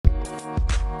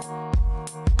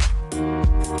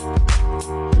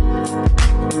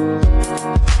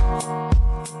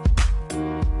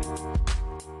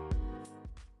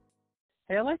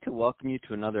like to welcome you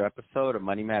to another episode of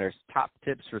Money Matters Top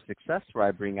Tips for Success, where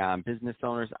I bring on business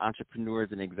owners, entrepreneurs,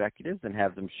 and executives and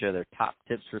have them share their top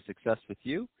tips for success with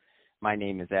you. My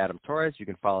name is Adam Torres. You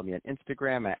can follow me on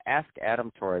Instagram at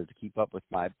AskAdamTorres to keep up with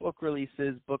my book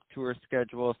releases, book tour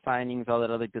schedule, signings, all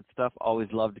that other good stuff. Always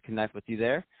love to connect with you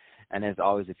there. And as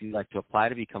always, if you'd like to apply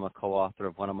to become a co-author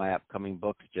of one of my upcoming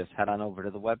books, just head on over to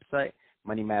the website,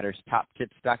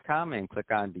 moneymatterstoptips.com, and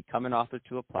click on Become an Author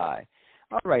to apply.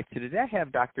 All right, so today I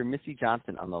have Dr. Missy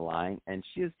Johnson on the line, and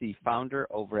she is the founder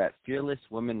over at Fearless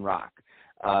Women Rock.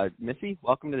 Missy,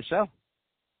 welcome to the show.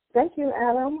 Thank you,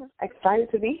 Adam.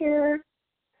 Excited to be here.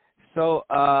 So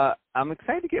I'm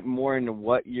excited to get more into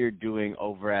what you're doing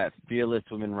over at Fearless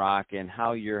Women Rock and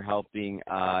how you're helping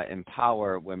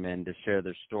empower women to share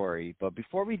their story. But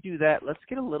before we do that, let's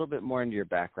get a little bit more into your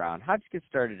background. How did you get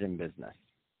started in business?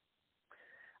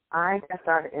 I got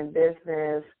started in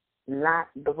business, not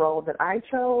the role that I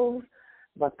chose,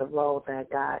 but the role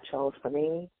that God chose for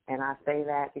me. And I say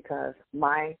that because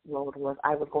my role was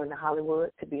I was going to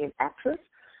Hollywood to be an actress,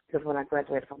 because when I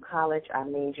graduated from college, I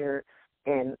majored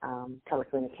in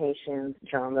telecommunications,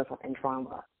 journalism, and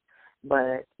drama.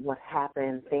 But what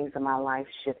happened, things in my life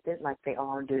shifted like they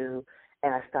all do,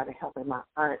 and I started helping my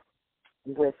aunt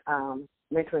with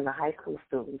mentoring the high school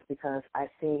students because I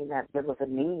seen that there was a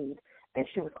need, and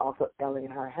she was also ailing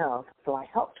in her health, so I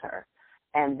helped her.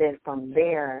 And then from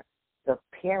there, the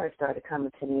parents started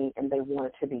coming to me, and they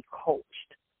wanted to be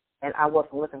coached, and I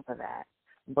wasn't looking for that.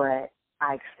 But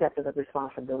I accepted the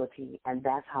responsibility, and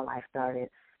that's how I started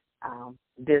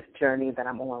this journey that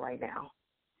I'm on right now.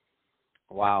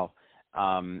 Wow.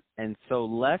 And so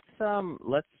let's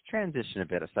transition a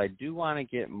bit. So I do want to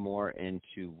get more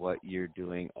into what you're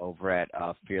doing over at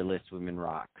Fearless Women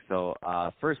Rock. So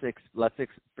first,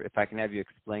 if I can have you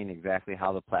explain exactly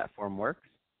how the platform works.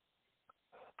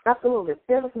 Absolutely.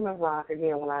 Fearless Women Rock,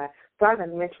 again, when I started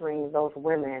mentoring those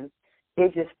women,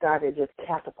 it just started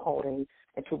catapulting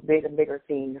into bigger and bigger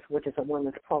things, which is a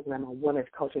women's program, a women's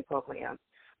coaching program.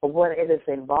 But what it is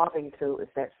evolving to is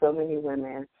that so many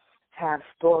women have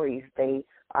stories. They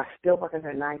are still working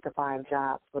their 9-to-5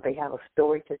 jobs, but they have a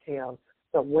story to tell.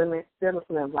 So Fearless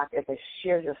Women Rock is a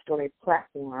share your story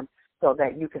platform so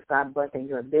that you can start building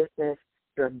your business,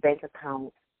 your bank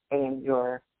account, and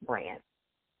your brand.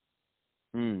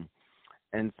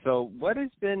 And so what has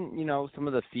been, some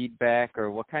of the feedback,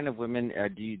 or what kind of women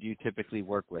do you typically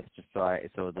work with, just so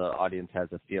the audience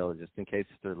has a feel, just in case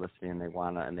they're listening and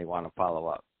they wanna follow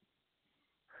up?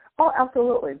 Oh,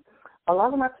 absolutely. A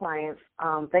lot of my clients,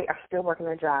 they are still working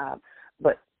their job,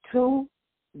 but two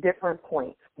different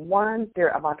points. One, they're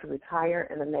about to retire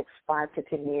in the next 5 to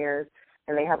 10 years,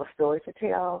 and they have a story to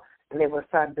tell, and they will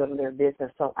start building their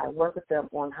business. So I work with them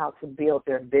on how to build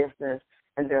their business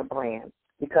and their brand.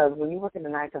 Because when you work in the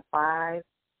 9-to-5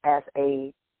 as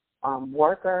a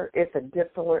worker, it's a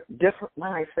different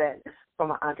mindset from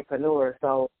an entrepreneur.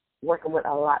 So working with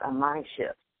a lot of mind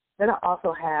shifts. Then I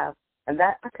also have, and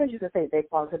that because you could say they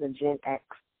fall to the Gen X,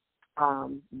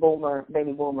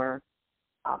 baby boomer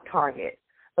target.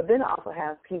 But then I also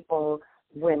have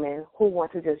women who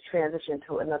want to just transition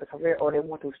to another career, or they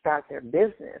want to start their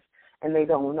business and they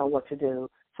don't know what to do.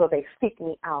 So they seek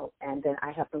me out, and then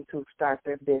I help them to start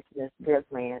their business, their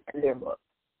brand, and their book.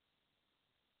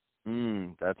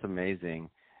 That's amazing.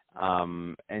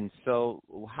 And so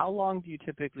how long do you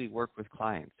typically work with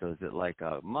clients? So is it like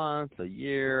a month, a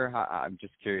year? I'm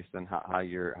just curious on how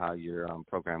your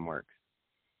program works.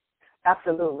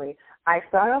 Absolutely. I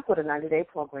start off with a 90-day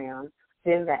program.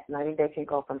 Then that 90-day can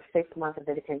go from 6 months, and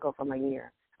then it can go from a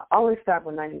year. I always start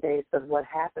with 90 days because what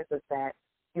happens is that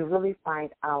you really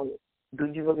find out, do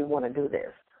you really want to do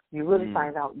this? You really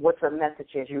find out what your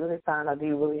message is. You really find out, do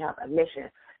you really have a mission?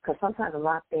 Because sometimes a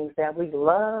lot of things that we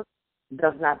love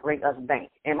does not bring us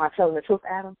bank. Am I telling the truth,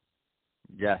 Adam?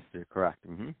 Yes, you're correct.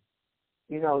 A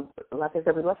lot of things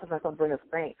that we love sometimes don't bring us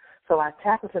bank. So I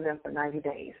tap into them for 90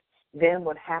 days. Then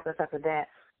what happens after that,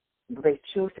 they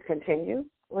choose to continue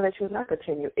or they choose not to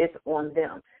continue. It's on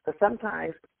them. But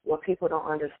sometimes what people don't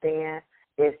understand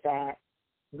is that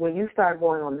when you start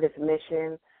going on this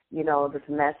mission, this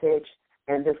message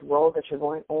and this role that you're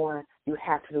going on, you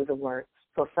have to do the work.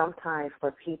 So sometimes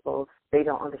for people, they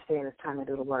don't understand it's time to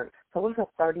do the work. So it's a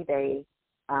 30-day,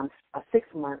 a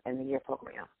 6-month, and a year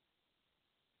program.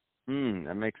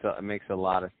 That makes a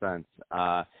lot of sense.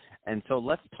 And so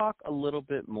let's talk a little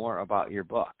bit more about your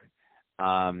book.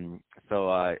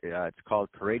 It's called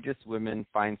Courageous Women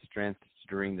Find Strength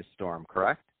During the Storm,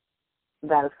 correct?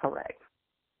 That is correct.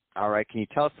 All right. Can you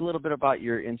tell us a little bit about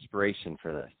your inspiration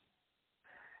for this?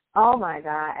 Oh, my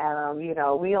God, Adam.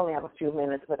 We only have a few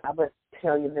minutes, but I would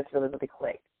tell you this really, really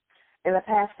quick. In the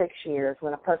past 6 years,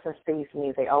 when a person sees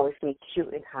me, they always see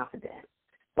cute and confident.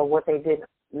 But what they didn't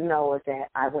know is that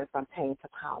I went from pain to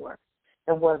power.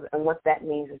 And what that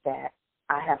means is that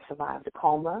I have survived a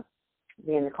coma,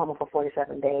 being in a coma for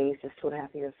 47 days just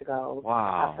 2.5 years ago.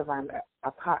 Wow. I've survived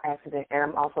a car accident, and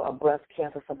I'm also a breast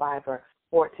cancer survivor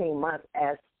 14 months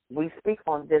as we speak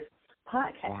on this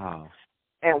podcast. Wow.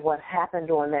 And what happened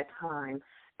during that time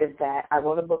is that I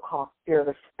wrote a book called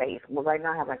Fearless Faith. Well, right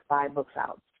now I have like 5 books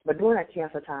out. But during that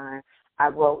cancer time, I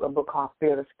wrote a book called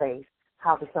Fearless Faith,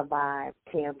 How to Survive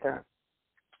Cancer,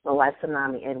 the Life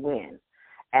Tsunami, and Win.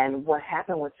 And what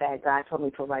happened was that God told me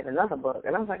to write another book.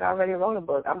 And I was like, I already wrote a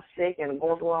book. I'm sick and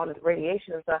going through all this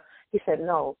radiation and stuff. He said,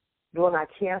 no. During my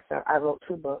cancer, I wrote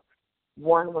 2 books.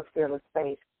 One was Fearless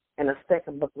Faith, and the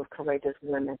second book was Courageous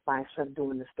Women Find Strength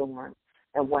During the Storm.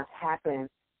 And what happened,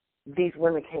 these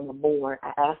women came aboard.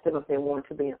 I asked them if they wanted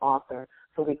to be an author.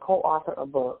 So we co-authored a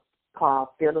book called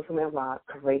Fearless Women Rock,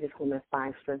 Courageous Women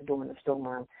Find Strength During the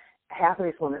Storm. Half of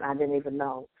these women I didn't even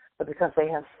know. But because they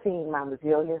have seen my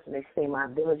resilience and they've seen my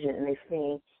diligence and they've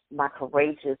seen my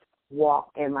courageous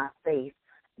walk and my faith,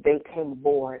 they came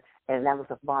aboard, and that was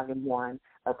a volume 1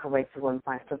 of Courageous Women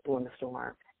Find Strength During the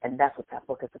Storm. And that's what that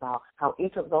book is about, how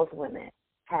each of those women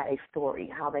had a story,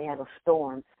 how they had a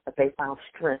storm, but they found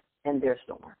strength in their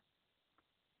storm.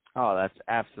 Oh, that's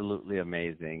absolutely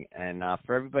amazing. And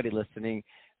for everybody listening,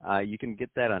 you can get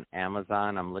that on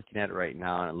Amazon. I'm looking at it right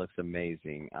now, and it looks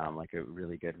amazing, like a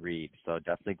really good read. So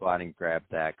definitely go out and grab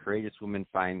that. Courageous Women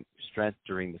Find Strength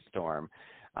During the Storm.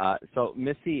 So,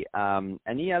 Missy,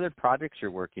 any other projects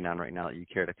you're working on right now that you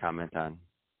care to comment on?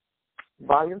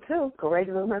 Volume 2,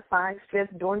 Courageous Women Find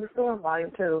Strength During the Storm,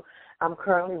 Volume 2. I'm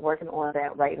currently working on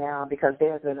that right now because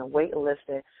there's been a wait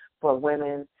listed for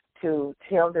women to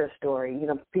tell their story.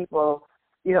 People,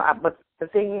 but the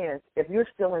thing is, if you're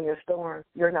still in your storm,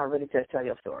 you're not ready to tell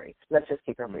your story. Let's just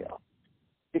keep it real.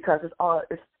 Because it's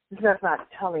just not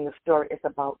telling a story. It's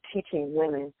about teaching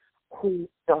women who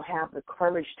don't have the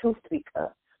courage to speak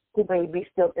up, who may be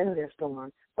still in their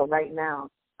storm. So right now,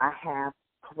 I have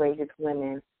Courageous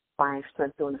Women Find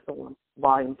Strength During the Storm,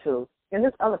 Volume 2. And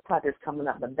there's other projects coming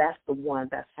up, but that's the one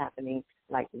that's happening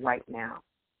like right now.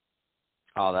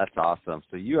 Oh, that's awesome.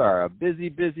 So you are a busy,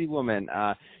 busy woman.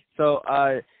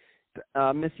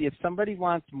 Missy, if somebody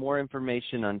wants more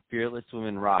information on Fearless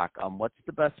Women Rock, what's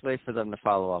the best way for them to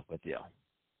follow up with you?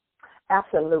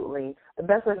 Absolutely. The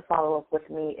best way to follow up with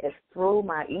me is through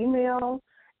my email.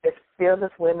 It's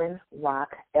Fearless Women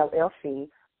Rock, LLC,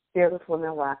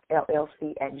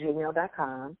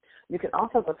 fearlesswomenrockllc@gmail.com. You can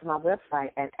also go to my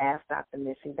website at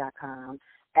AskDrMissy.com.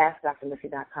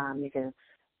 AskDrMissy.com. You can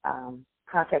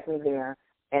contact me there.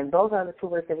 And those are the 2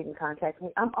 ways that you can contact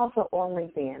me. I'm also on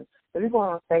LinkedIn. If you go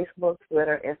on Facebook,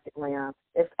 Twitter, Instagram,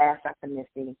 it's Ask Dr.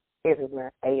 Missy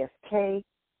everywhere. AskDrMissy.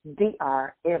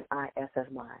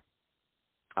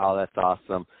 Oh, that's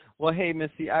awesome. Well, hey,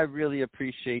 Missy, I really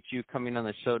appreciate you coming on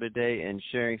the show today and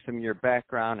sharing some of your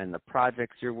background and the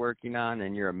projects you're working on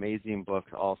and your amazing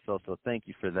books also. So thank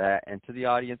you for that. And to the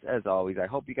audience, as always, I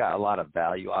hope you got a lot of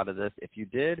value out of this. If you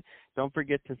did, don't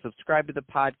forget to subscribe to the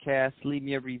podcast, leave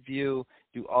me a review,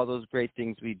 do all those great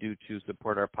things we do to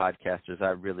support our podcasters. I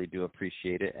really do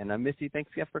appreciate it. And Missy,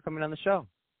 thanks again for coming on the show.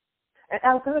 And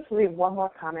I was going to leave one more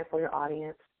comment for your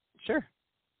audience. Sure.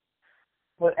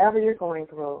 Whatever you're going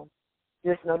through,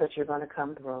 just know that you're going to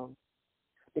come through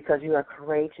because you are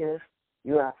courageous,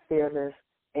 you are fearless,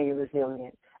 and you're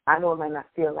resilient. I know it might not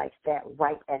feel like that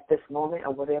right at this moment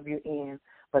or whatever you're in,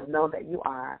 but know that you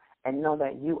are, and know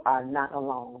that you are not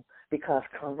alone because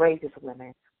courageous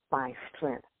women find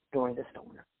strength during the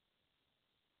storm.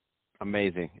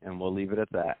 Amazing, and we'll leave it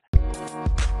at that.